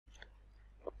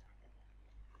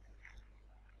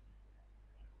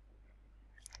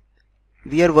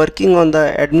we are working on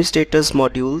the administrators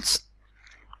modules,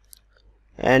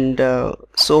 and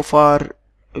so far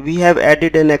we have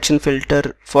added an action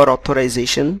filter for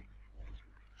authorization.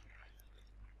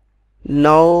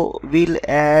 Now we'll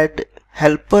add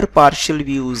helper partial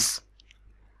views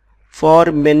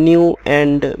for menu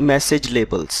and message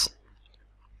labels.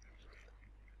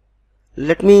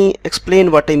 Let me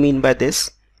explain what I mean by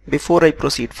this before I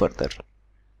proceed further.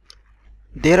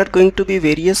 There are going to be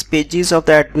various pages of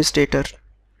the administrator.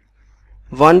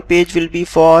 One page will be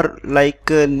for like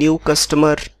new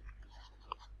customer.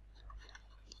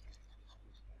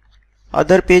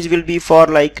 Other page will be for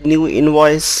like new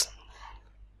invoice.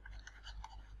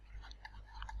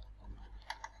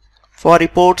 For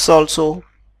reports also.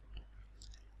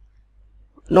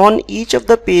 Now on each of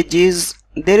the pages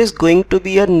there is going to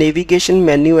be a navigation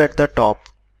menu at the top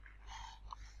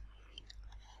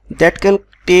that can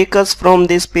take us from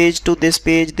this page to this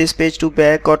page to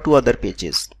back, or to other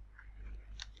pages.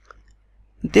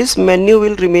 This menu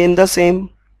will remain the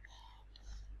same.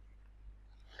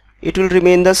 It will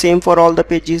remain the same for all the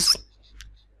pages.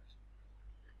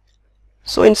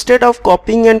 So instead of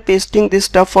copying and pasting this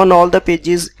stuff on all the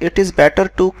pages, it is better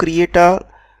to create a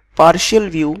partial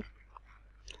view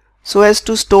so as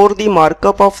to store the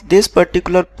markup of this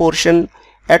particular portion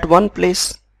at one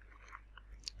place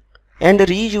and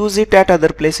reuse it at other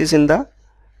places in the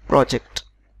project.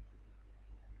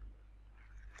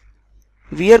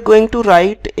 We are going to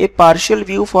write a partial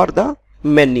view for the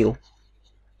menu.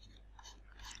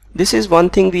 This is one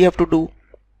thing we have to do.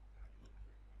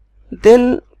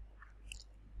 Then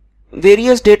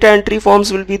various data entry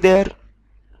forms will be there,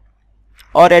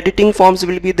 or editing forms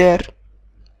will be there.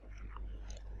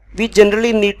 We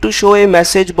generally need to show a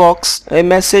message box, a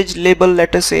message label,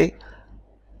 let us say.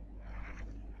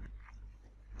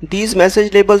 These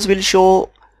message labels will show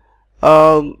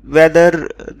whether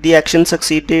the action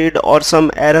succeeded or some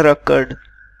error occurred.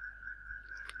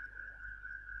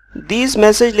 These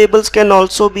message labels can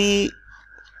also be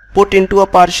put into a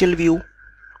partial view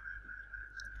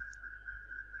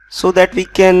so that we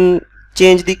can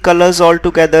change the colors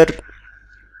altogether,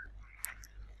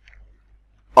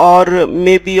 or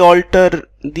maybe alter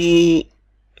the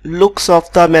looks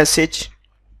of the message.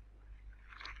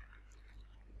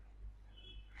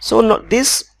 So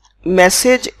this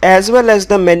message as well as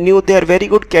the menu, they are very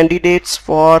good candidates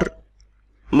for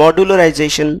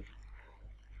modularization,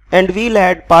 and we'll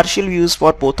add partial views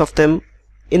for both of them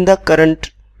in the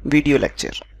current video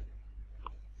lecture.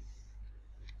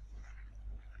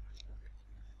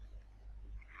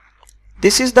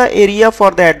 This is the area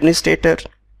for the administrator,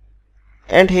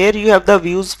 and here you have the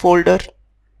views folder,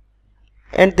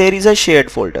 and there is a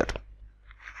shared folder.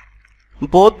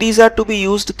 Both these are to be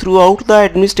used throughout the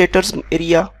administrator's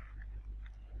area,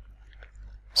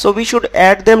 so we should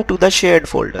add them to the shared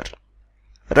folder.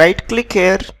 Right click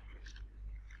here,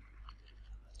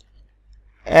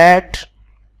 add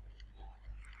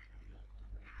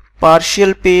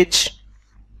partial page,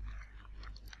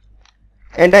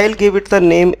 and I'll give it the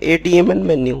name ADMN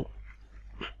menu,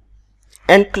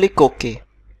 and click OK.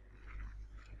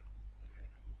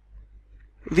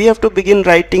 We have to begin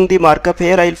writing the markup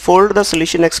here. I'll fold the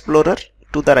Solution Explorer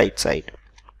to the right side.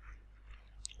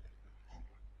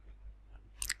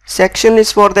 Section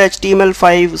is for the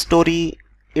HTML5 story.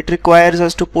 It requires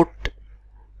us to put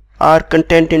our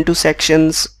content into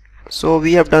sections, so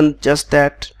we have done just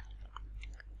that.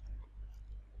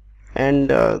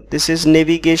 And this is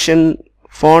navigation.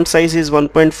 Font size is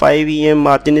 1.5 em,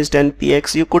 margin is 10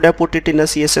 px. You could have put it in a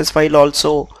CSS file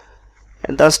also,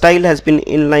 and the style has been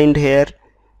inlined here.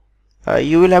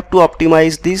 You will have to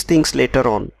optimize these things later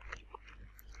on.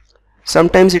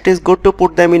 Sometimes it is good to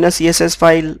put them in a CSS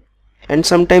file, and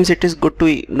sometimes it is good to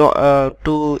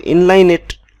inline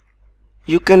it.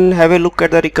 You can have a look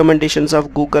at the recommendations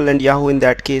of Google and Yahoo in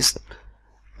that case.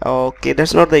 Okay,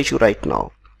 that's not the issue right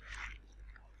now.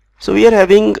 So we are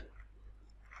having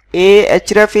a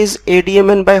href is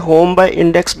ADMN by home by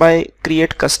index by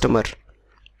create customer.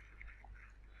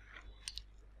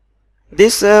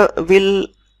 This will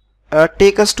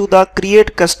take us to the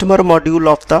create customer module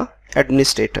of the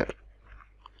administrator.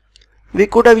 We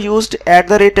could have used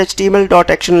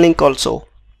 @html.actionlink also.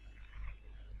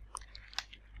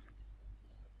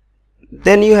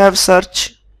 Then you have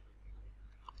search.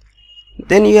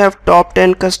 Then you have top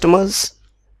 10 customers,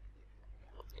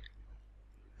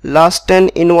 last 10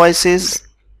 invoices,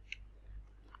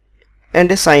 and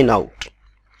a sign out.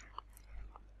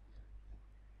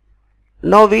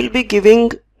 Now we'll be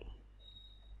giving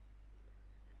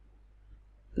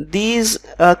these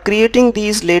creating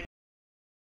these later